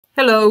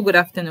Hello, good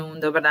afternoon,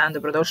 dobar dan,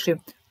 dobrodošli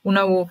u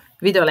novu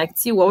video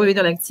lekciju. U ovoj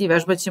video lekciji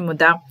vežbat ćemo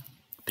da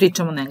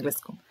pričamo na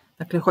engleskom.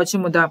 Dakle,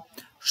 hoćemo da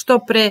što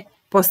pre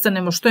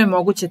postanemo što je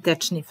moguće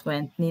tečni,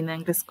 fluentni na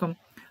engleskom.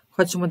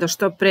 Hoćemo da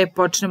što pre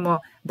počnemo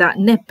da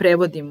ne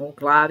prevodimo u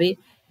glavi,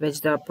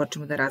 već da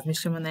počnemo da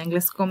razmišljamo na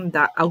engleskom,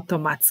 da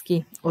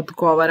automatski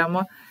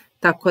odgovaramo,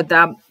 tako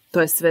da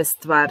to je sve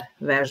stvar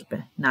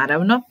vežbe.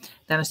 Naravno,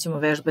 danas ćemo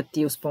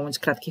vežbati uz pomoć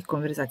kratkih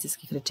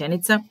konverzacijskih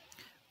rečenica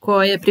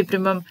koje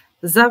pripremam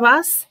za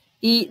vas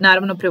i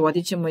naravno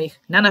prevodit ćemo ih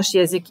na naš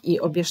jezik i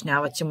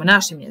objašnjavat ćemo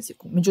našim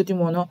jezikom.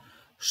 Međutim, ono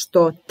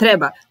što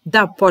treba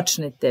da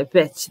počnete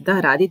već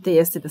da radite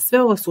jeste da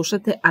sve ovo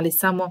slušate, ali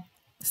samo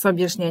sa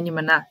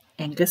objašnjenjima na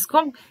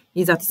engleskom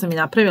i zato sam i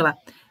napravila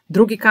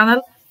drugi kanal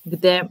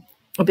gde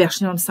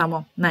objašnjavam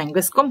samo na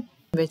engleskom.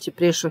 Već je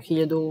prešao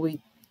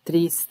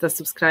 1300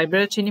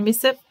 subscribera, čini mi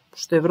se,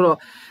 što je vrlo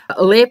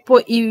lepo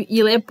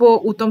i lepo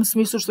u tom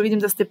smislu što vidim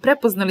da ste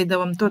prepoznali da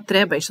vam to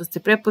treba i što ste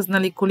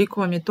prepoznali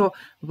koliko vam je to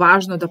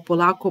važno da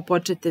polako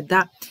počnete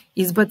da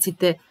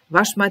izbacite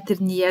vaš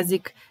maternji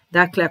jezik.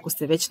 Dakle, ako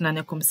ste već na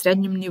nekom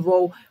srednjem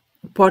nivou,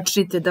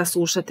 počnite da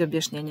slušate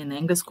objašnjenje na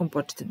engleskom,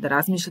 počnite da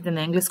razmišljate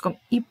na engleskom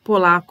i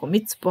polako,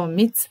 mic po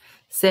mic,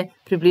 se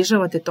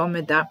približavate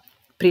tome da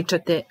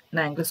pričate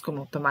na engleskom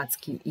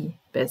automatski i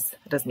bez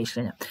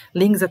razmišljanja.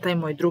 Link za taj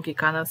moj drugi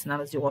kanal se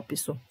nalazi u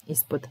opisu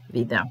ispod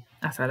videa.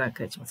 A sada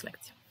krećemo s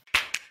lekcijom.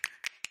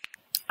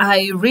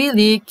 I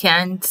really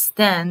can't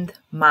stand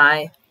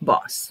my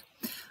boss.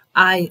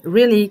 I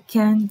really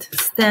can't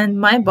stand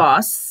my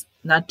boss.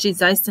 Znači,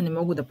 zaista ne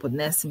mogu da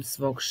podnesem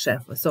svog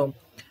šefa. So,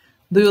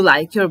 do you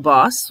like your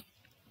boss?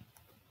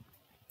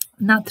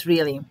 Not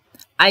really.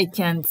 I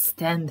can't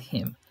stand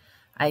him.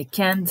 I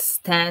can't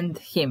stand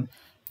him.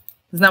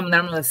 Znamo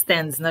naravno da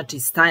stand znači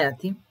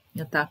stajati,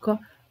 je tako?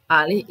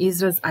 Ali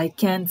izraz I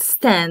can't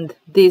stand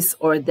this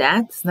or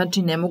that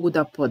znači ne mogu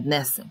da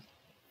podnesem.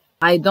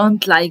 I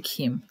don't like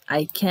him.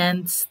 I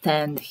can't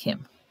stand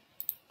him.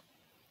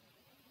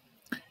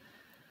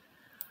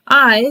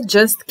 I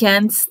just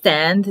can't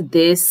stand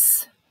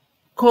this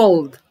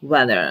cold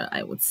weather,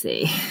 I would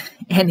say,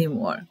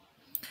 anymore.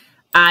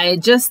 I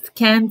just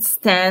can't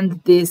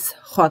stand this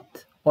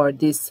hot or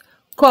this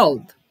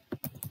cold,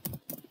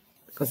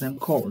 because I'm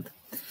cold.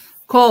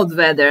 Cold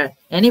weather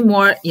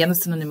anymore,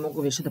 jednostavno ne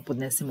mogu više da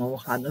podnesem ovo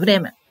hladno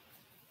vreme.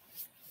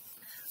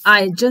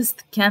 I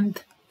just can't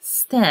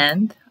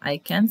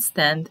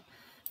stand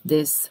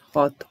this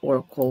hot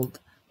or cold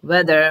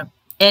weather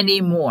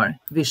anymore,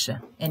 više,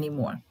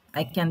 anymore.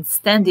 I can't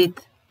stand it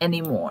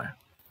anymore.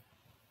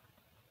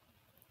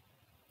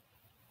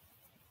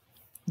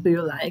 Do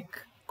you like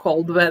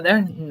cold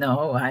weather?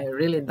 No, I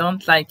really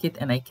don't like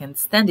it and I can't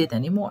stand it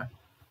anymore.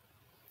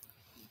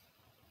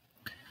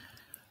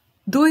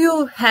 Do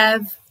you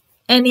have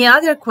any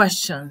other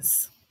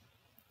questions?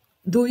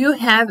 Do you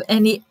have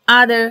any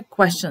other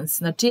questions?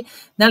 Znači,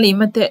 da li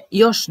imate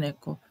još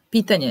neko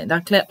pitanje?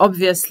 Dakle,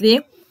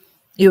 obviously,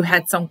 you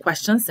had some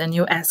questions and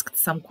you asked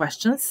some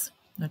questions.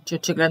 Znači,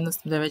 očigledno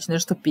ste da već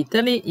nešto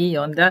pitali i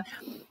onda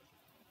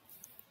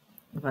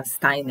vas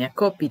taj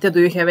neko pita, do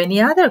you have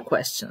any other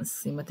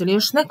questions? Imate li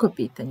još neko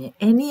pitanje?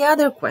 Any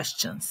other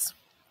questions?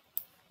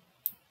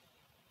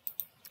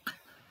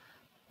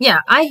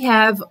 Yeah, I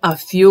have a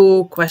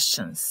few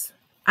questions.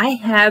 I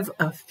have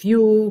a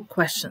few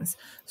questions.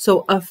 So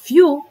a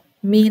few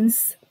means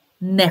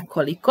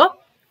nekoliko.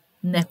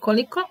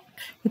 Nekoliko.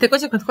 I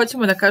također kad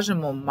hoćemo da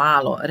kažemo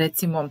malo,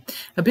 recimo,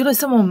 bilo je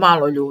samo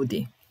malo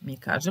ljudi, mi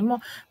kažemo,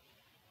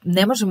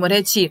 ne možemo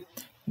reći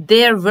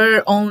there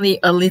were only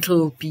a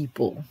little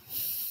people.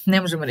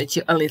 Ne možemo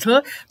reći a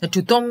little. Znači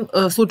u tom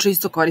slučaju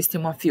isto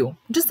koristimo a few.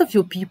 Just a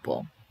few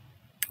people.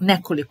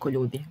 Nekoliko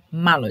ljudi,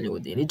 malo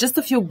ljudi. Ili just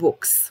a few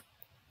books.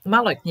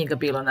 Malo je knjiga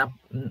bilo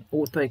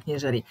u toj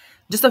knjižari.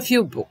 Just a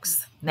few books.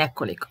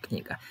 Nekoliko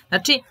knjiga.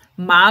 Znači,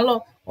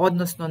 malo,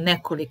 odnosno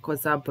nekoliko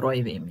za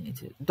brojeve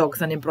imenice. Dok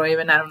za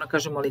nebrojeve, naravno,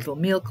 kažemo little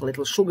milk,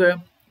 little sugar,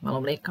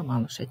 malo mleka,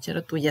 malo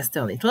šećera, tu jeste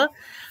a little.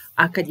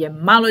 A kad je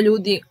malo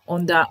ljudi,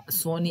 onda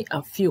su oni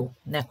a few,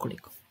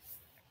 nekoliko.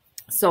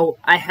 So,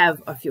 I have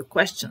a few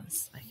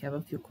questions. I have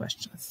a few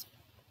questions.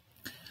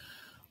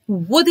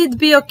 Would it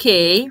be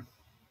okay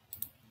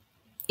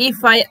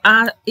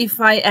if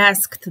I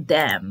asked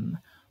them?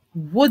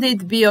 Would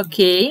it be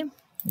okay?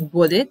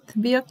 Would it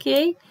be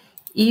okay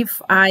if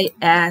I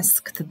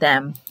asked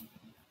them?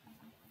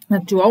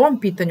 Znači u ovom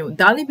pitanju,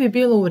 da li bi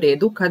bilo u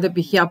redu kada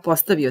bih ja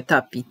postavio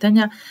ta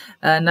pitanja,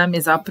 nam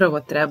je zapravo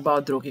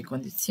trebao drugi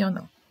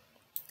kondicional.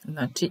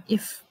 Znači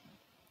if.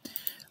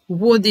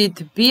 Would it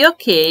be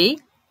okay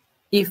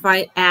if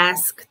I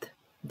asked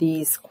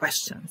these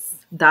questions?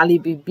 Da li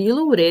bi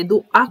bilo u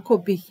redu ako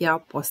bih ja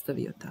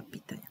postavio ta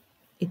pitanja?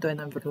 I to je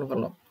jedan vrlo,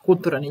 vrlo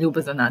kulturan i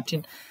ljubazan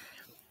način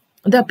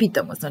da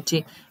pitamo.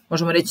 Znači,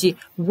 možemo reći,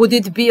 would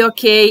it be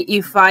okay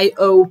if I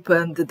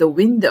opened the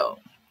window?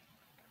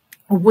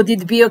 Would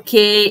it be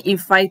okay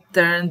if I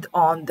turned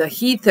on the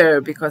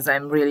heater because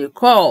I'm really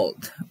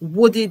cold?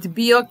 Would it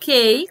be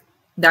okay?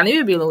 Da li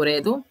bi bilo u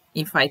redu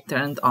if I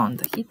turned on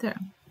the heater?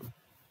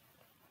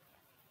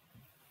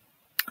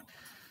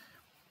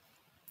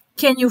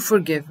 Can you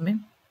forgive me?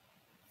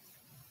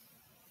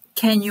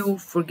 Can you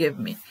forgive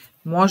me?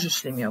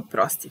 Možeš li mi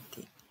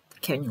oprostiti?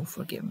 Can you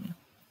forgive me?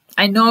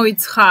 I know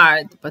it's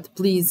hard, but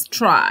please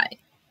try.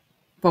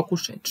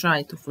 Pokušaj,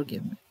 try to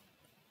forgive me.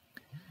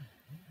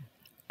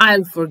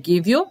 I'll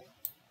forgive you,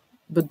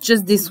 but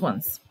just this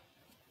once.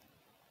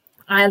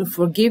 I'll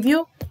forgive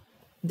you,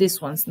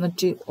 this once.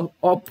 Znači,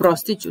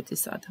 oprostit ću ti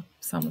sada,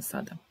 samo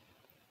sada.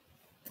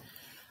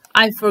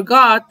 I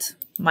forgot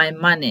my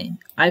money.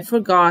 I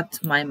forgot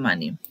my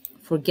money.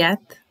 Forget,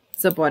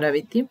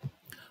 zaboraviti.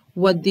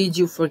 What did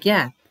you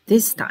forget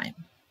this time?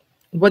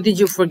 What did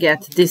you forget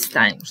this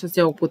time? Što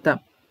si ovog puta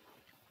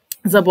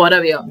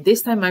zaboravio?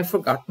 This time I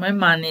forgot my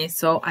money,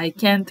 so I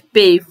can't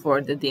pay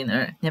for the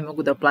dinner. Ne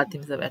mogu da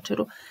platim za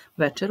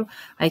večeru.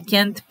 I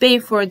can't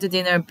pay for the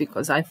dinner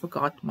because I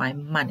forgot my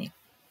money.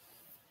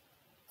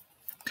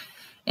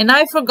 And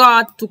I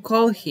forgot to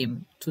call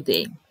him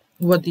today.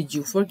 What did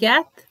you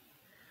forget?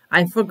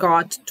 I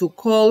forgot to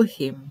call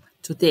him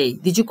today.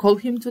 Did you call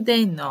him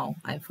today? No,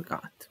 I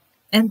forgot.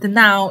 And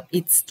now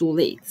it's too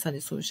late. Sad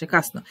je suviše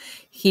kasno.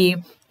 He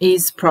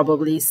is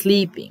probably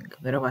sleeping.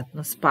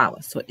 Verovatno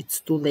spava. So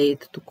it's too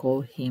late to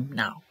call him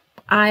now.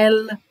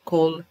 I'll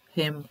call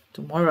him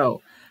tomorrow.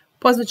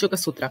 Pozvaću ga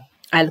sutra.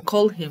 I'll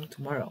call him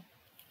tomorrow.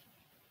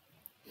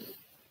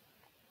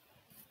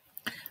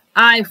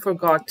 I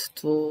forgot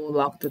to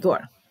lock the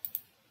door.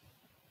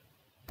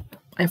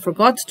 I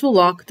forgot to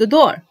lock the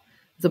door.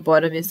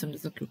 Zaboravio sam da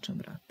zaključam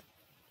vrat.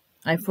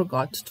 I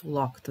forgot to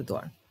lock the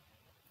door.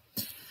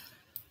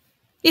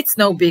 It's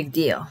no big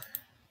deal.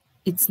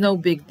 It's no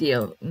big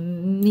deal.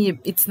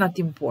 It's not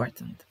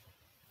important.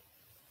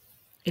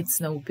 It's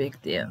no big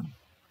deal.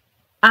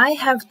 I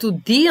have to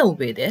deal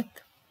with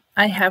it.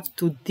 I have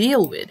to deal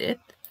with it.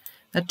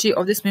 Znači,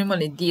 ovdje smo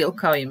imali deal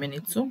kao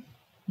imenicu.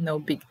 No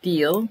big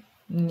deal.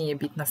 Nije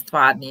bitna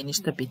stvar, nije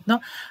ništa bitno.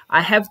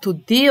 I have to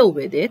deal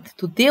with it.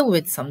 To deal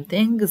with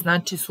something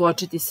znači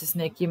suočiti se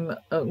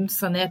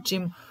sa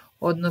nečim,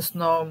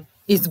 odnosno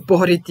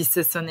izboriti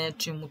se sa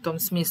nečim u tom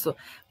smislu.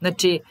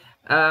 Znači,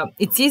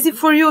 it's easy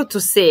for you to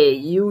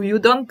say, you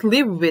don't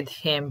live with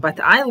him, but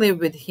I live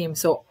with him,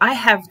 so I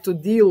have to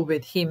deal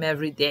with him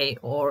every day,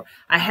 or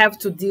I have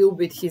to deal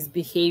with his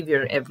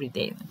behavior every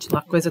day. Znači,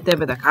 lako je za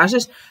tebe da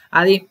kažeš,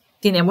 ali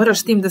ti ne moraš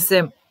s tim da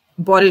se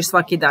boriš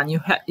svaki dan.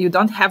 You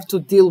don't have to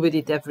deal with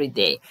it every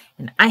day,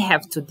 and I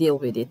have to deal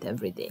with it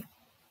every day.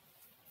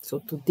 So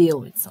to deal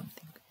with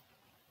something.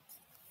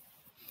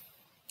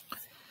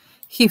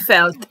 He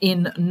felt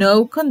in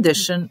no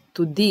condition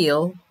to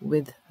deal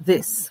with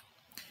this.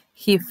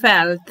 He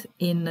felt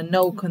in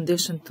no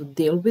condition to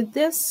deal with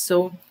this,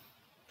 so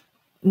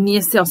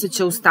nije se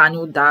osjećao u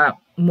stanju da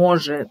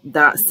može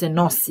da se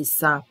nosi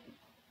sa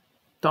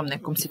tom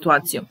nekom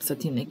situacijom, sa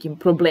tim nekim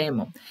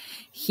problemom.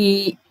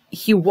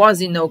 He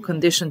was in no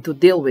condition to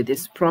deal with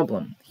this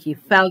problem. He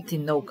felt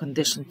in no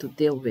condition to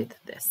deal with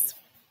this.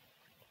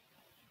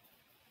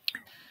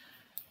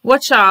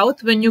 Watch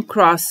out when you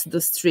cross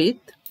the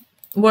street.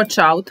 Watch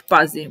out,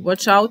 pazi.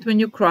 Watch out when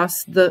you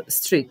cross the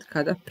street,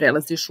 kada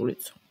prelaziš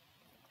ulicu.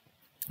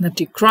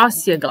 Znači,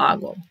 cross je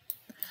glagol,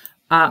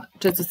 a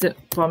često se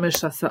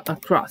pomeša sa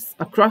across.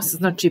 Across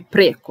znači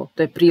preko,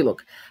 to je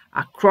prilog,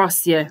 a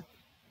cross je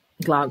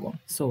glagol.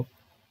 So,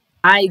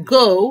 I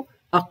go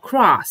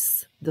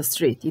across the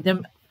street.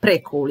 Idem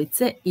preko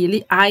ulice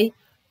ili I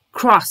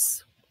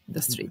cross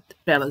the street.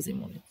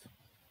 Prelazim ulicu.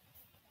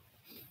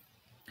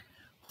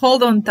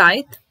 Hold on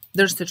tight.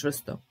 Drž se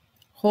čvrsto.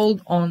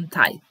 Hold on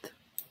tight.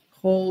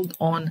 Hold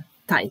on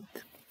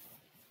tight.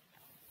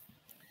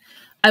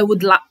 I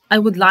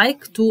would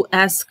like to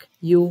ask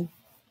you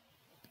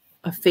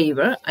a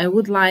favor. I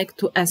would like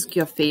to ask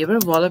you a favor.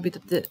 Volio bih da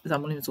te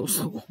zamolim za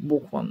uslugu.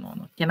 Bukvalno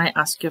ono. Can I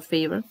ask you a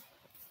favor?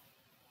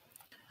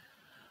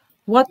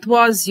 What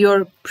was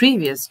your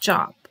previous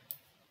job?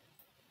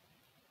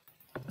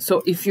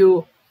 So if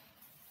you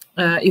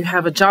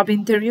have a job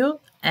interview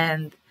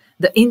and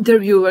the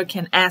interviewer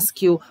can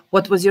ask you,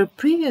 what was your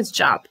previous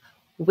job?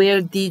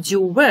 Where did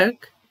you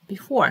work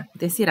before?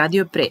 Gde si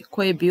radio pre?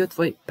 Koji je bio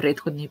tvoj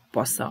prethodni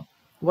posao?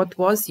 What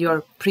was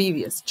your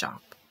previous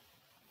job?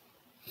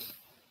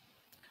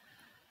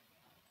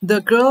 The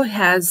girl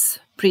has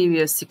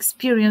previous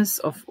experience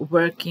of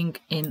working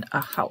in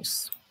a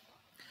house.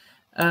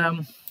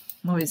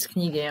 Ovo iz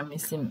knjige, ja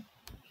mislim,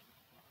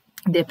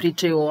 gde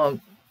pričaju o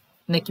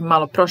nekim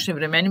malo prošlim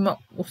vremenima,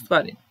 u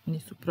stvari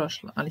nisu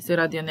prošla, ali se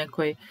radi o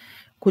nekoj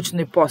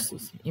kućnoj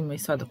posluzi. Ima i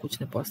sada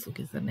kućne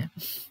posluge, zar ne?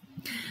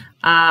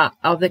 A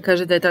ovdje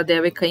kaže da je ta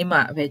devojka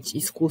ima već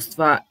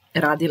iskustva,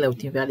 radile u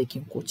tim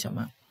velikim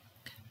kućama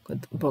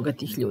kod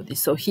bogatih ljudi.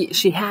 So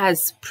she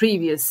has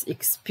previous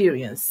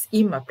experience.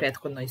 Ima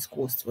prethodno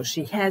iskustvo.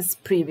 She has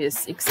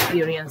previous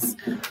experience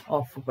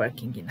of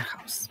working in a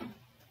house.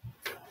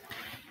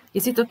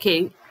 Is it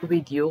okay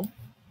with you?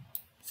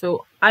 So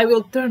I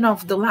will turn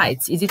off the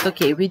lights. Is it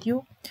okay with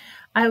you?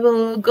 I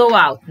will go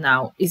out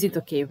now. Is it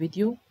okay with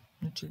you?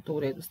 Znači, to u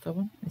redu s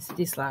tobom? Jesi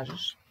ti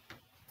slažeš?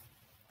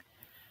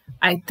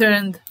 I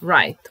turned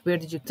right. Where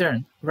did you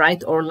turn?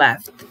 Right or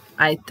left?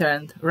 I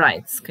turned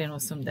right. Skrenuo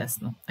sam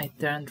desno. I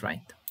turned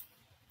right.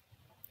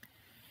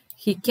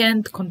 He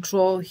can't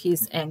control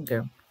his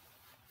anger.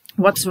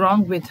 What's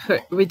wrong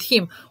with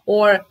him?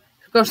 Or,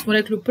 kao što smo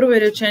rekli u prvoj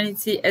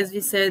rečenici, as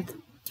we said,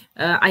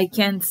 I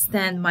can't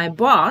stand my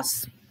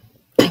boss.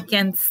 I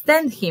can't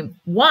stand him.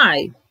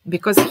 Why?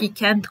 Because he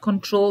can't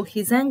control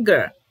his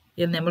anger.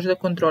 Jer ne može da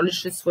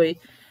kontroliše svoj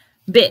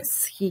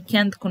bes. He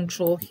can't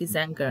control his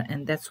anger,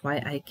 and that's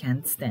why I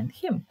can't stand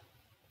him.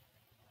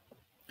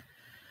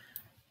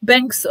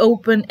 Banks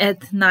open at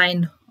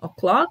 9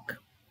 o'clock.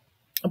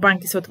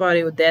 Banki se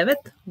otvaraju u 9.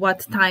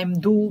 What time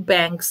do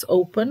banks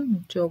open?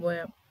 Znači ovo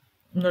je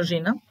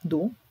množina, do.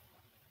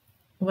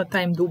 What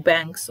time do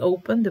banks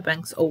open? The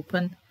banks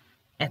open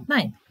at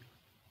 9.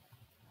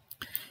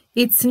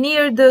 It's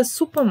near the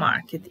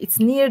supermarket. It's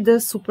near the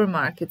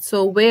supermarket. So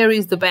where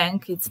is the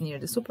bank? It's near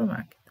the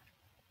supermarket.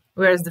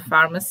 Where is the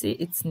pharmacy?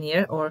 It's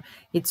near, or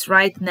it's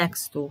right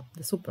next to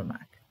the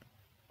supermarket.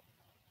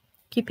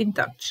 Keep in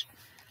touch.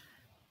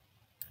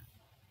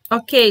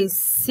 Okay,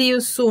 see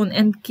you soon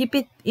and keep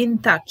it in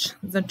touch.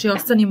 Znači,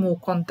 ostanimo u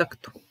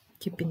kontaktu.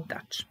 Keep in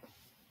touch.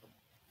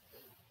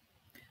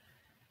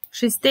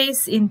 She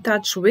stays in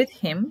touch with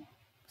him.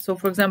 So,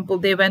 for example,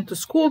 they went to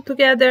school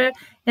together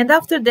and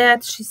after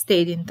that she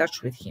stayed in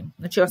touch with him.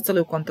 Znači,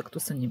 ostale u kontaktu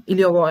sa njim.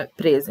 Ili ovo je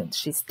present.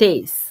 She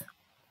stays.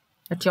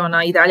 Znači,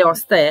 ona i dalje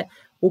ostaje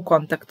u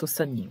kontaktu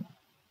sa njim.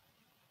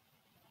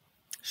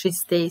 She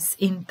stays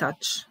in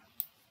touch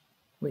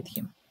with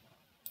him.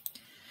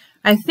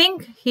 I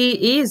think he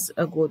is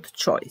a good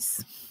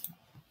choice.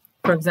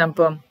 For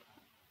example,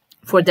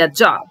 for that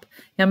job.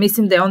 Ja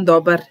mislim da je on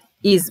dobar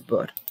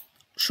izbor.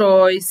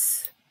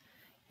 Choice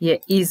je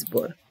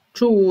izbor.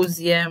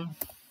 Choose je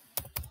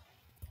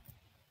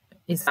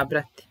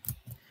izabrati.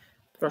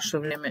 Prošlo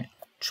vrijeme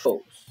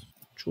chose.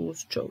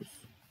 Choose, chose.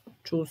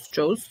 Choose,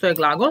 chose, to je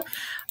glagol.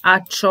 A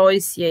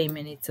choice je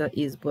imenica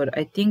izbor.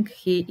 I think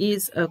he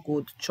is a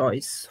good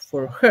choice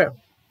for her.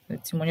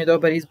 Recimo, on je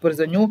dobar izbor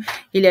za nju.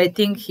 Ili I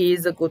think he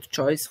is a good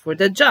choice for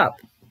the job.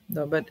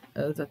 Dobar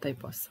za taj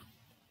posao.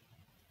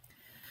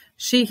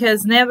 She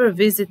has never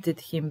visited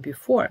him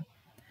before.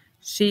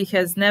 She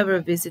has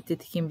never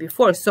visited him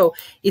before. So,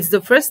 it's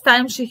the first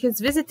time she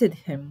has visited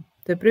him.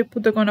 To je prvi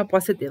put da ga ona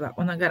posjetila.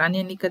 Ona ga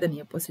ranije nikada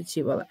nije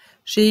posjećivala.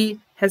 She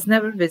has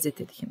never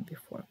visited him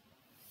before.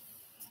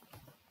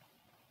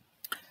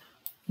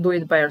 Do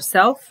it by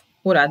yourself.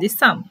 Uradi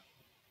sam.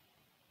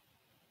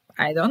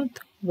 I don't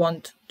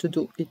want to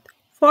do it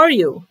for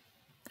you.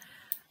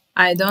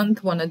 I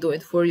don't want to do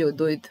it for you.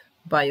 Do it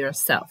by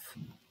yourself.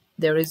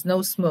 There is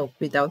no smoke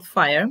without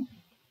fire.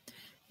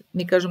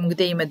 Mi kažemo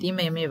gdje ima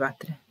dima, ima i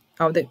vatre.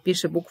 A ovdje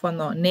piše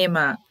bukvalno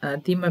nema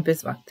dima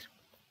bez vatre.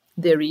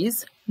 There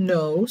is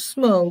no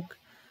smoke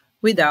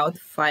without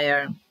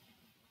fire.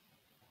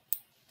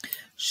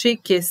 She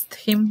kissed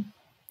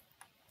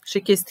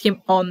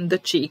him on the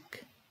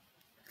cheek.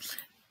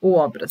 U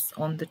obraz,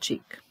 on the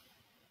cheek.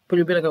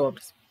 Poljubila ga u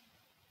obraz.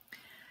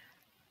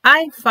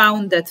 I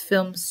found that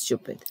film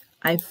stupid.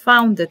 I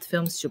found that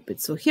film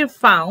stupid. So here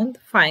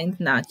find,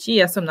 naći,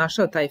 ja sam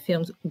našao taj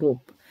film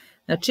glup.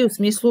 Znači u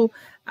smislu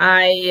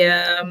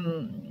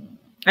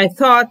I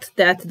thought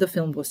that the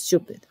film was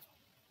stupid.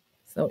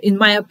 So in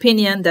my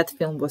opinion that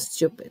film was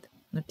stupid.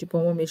 Znači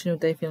po mom mišljenju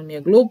taj film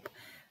je glup.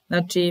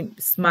 Znači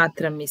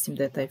mislim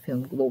da je taj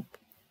film glup.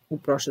 U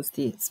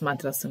prošlosti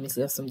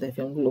mislio sam da je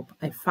film glup.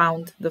 I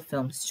found the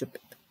film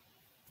stupid.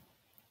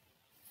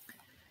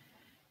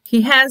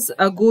 He has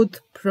a good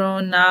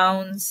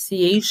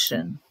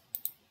pronunciation.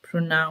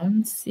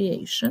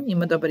 Pronunciation.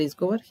 Ima dobar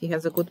izgovor. He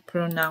has a good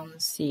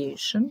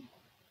pronunciation.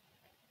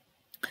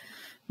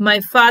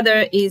 My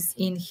father is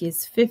in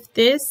his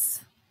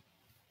 50s.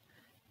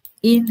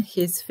 In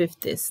his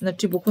 50s.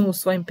 Znači, bukvalno u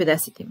svojim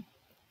 50-im.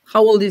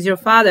 How old is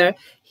your father?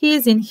 He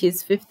is in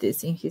his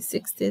 50s, in his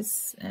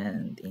 60s,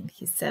 and in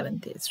his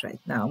 70s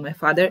right now. My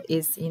father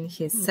is in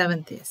his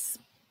 70s.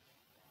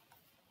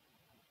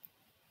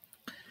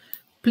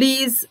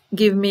 Please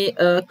give me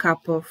a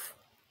cup of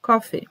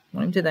coffee.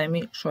 Molim te daj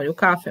mi šolju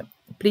kafe.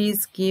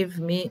 Please give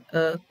me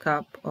a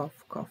cup of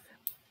coffee.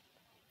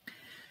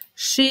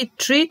 She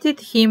treated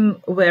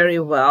him very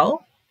well.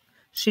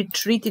 She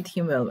treated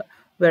him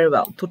very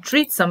well. To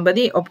treat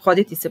somebody,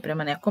 ophoditi se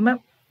prema nekome,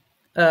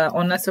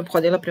 ona se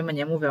ophodila prema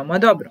njemu veoma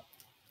dobro.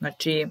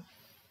 Znači,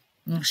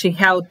 she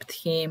helped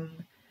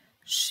him,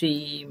 she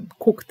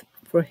cooked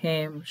for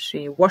him, she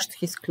washed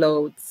his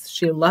clothes,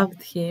 she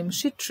loved him,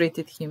 she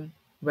treated him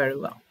very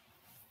well.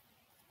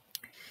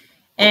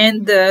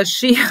 And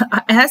she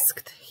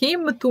asked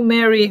him to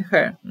marry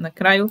her. Na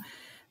kraju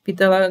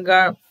pitala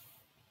ga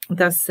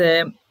da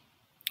se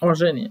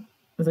oženi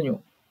za nju.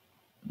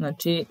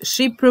 Znači,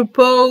 she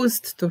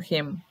proposed to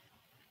him.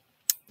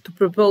 To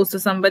propose to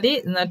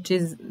somebody, znači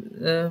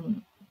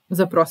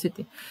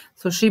zaprositi.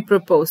 So she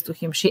proposed to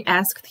him. She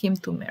asked him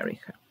to marry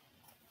her.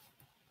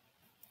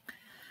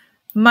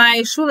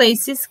 My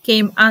shoelaces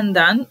came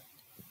undone.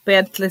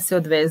 Petle se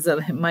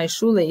odvezale. My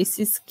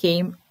shoelaces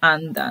came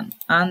undone.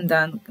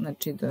 Undone,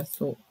 znači da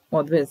su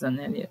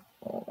odvezane ili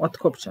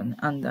otkopčane,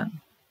 undone.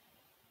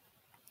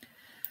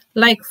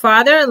 Like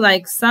father,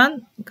 like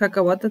son,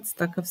 kakav otac,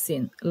 takav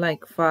sin.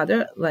 Like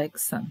father, like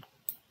son.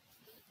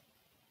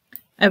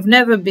 I've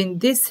never been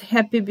this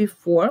happy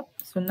before,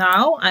 so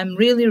now I'm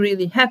really,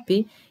 really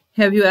happy.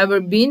 Have you ever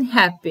been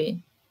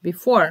happy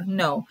before?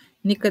 No,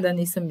 nikada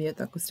nisam bio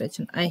tako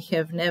srećan. I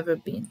have never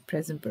been,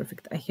 present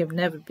perfect, I have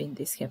never been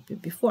this happy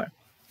before.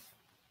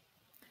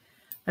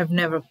 I've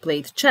never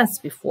played chess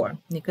before.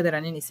 Nikada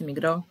ranije nisam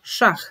igrao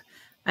šah.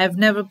 I've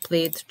never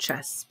played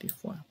chess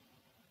before.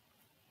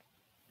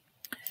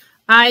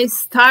 I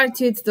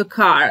started the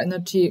car.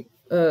 Znači,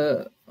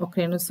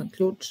 okrenuo sam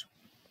ključ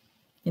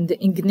in the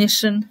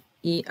ignition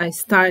i I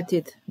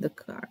started the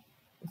car.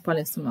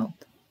 Upalio sam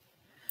auto.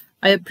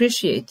 I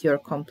appreciate your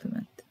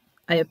compliment.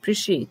 I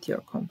appreciate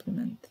your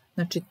compliment.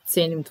 Znači,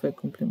 cenim tvoj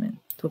kompliment.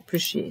 To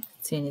appreciate,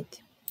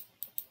 cijeniti.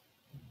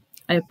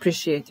 I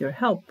appreciate your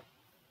help.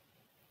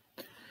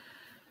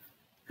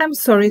 I'm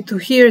sorry to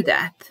hear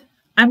that.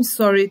 I'm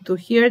sorry to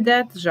hear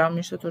that. Žao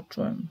mi što to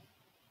čujem.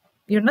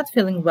 You're not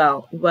feeling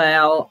well.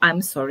 Well,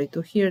 I'm sorry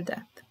to hear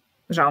that.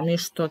 Žao mi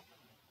što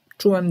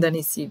čujem da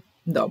nisi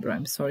dobro.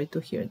 I'm sorry to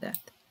hear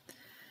that.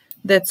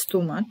 That's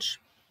too much.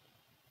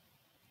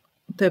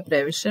 To je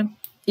previše.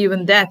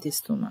 Even that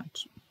is too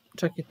much.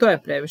 Čak i to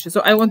je previše. So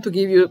I want to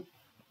give you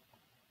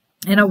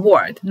an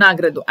award,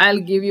 nagradu.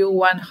 I'll give you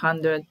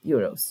 100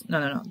 euros.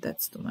 No,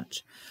 that's too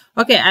much.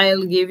 Okay,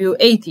 I'll give you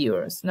 80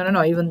 euros.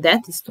 No, even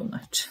that is too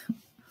much.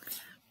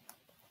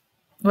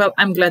 Well,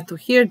 I'm glad to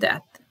hear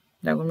that.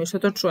 Drago mi je što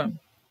to čujem.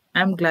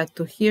 I'm glad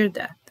to hear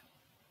that.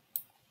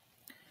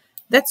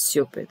 That's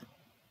stupid.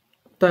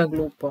 To je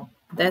glupo.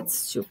 That's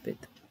stupid.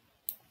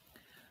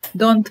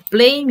 Don't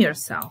blame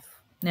yourself.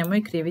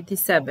 Nemoj kriviti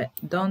sebe.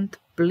 Don't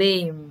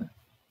blame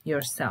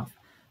yourself.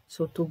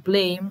 So to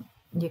blame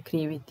je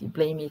kriviti.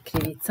 Blame je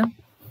krivica.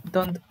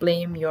 Don't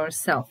blame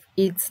yourself.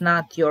 It's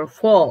not your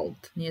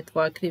fault. Nije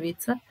tvoja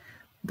krivica.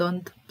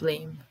 Don't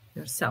blame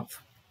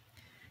yourself.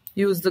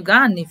 Use the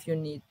gun if you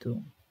need to.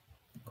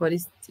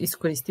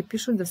 Iskoristi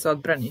pišu da se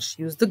odbraniš.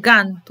 Use the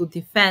gun to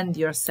defend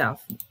yourself.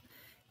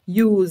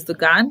 Use the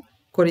gun.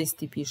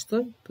 Koristi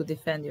pištolj to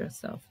defend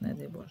yourself. Ne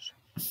daj Bože.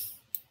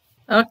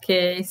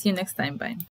 Okay, see you next time. Bye.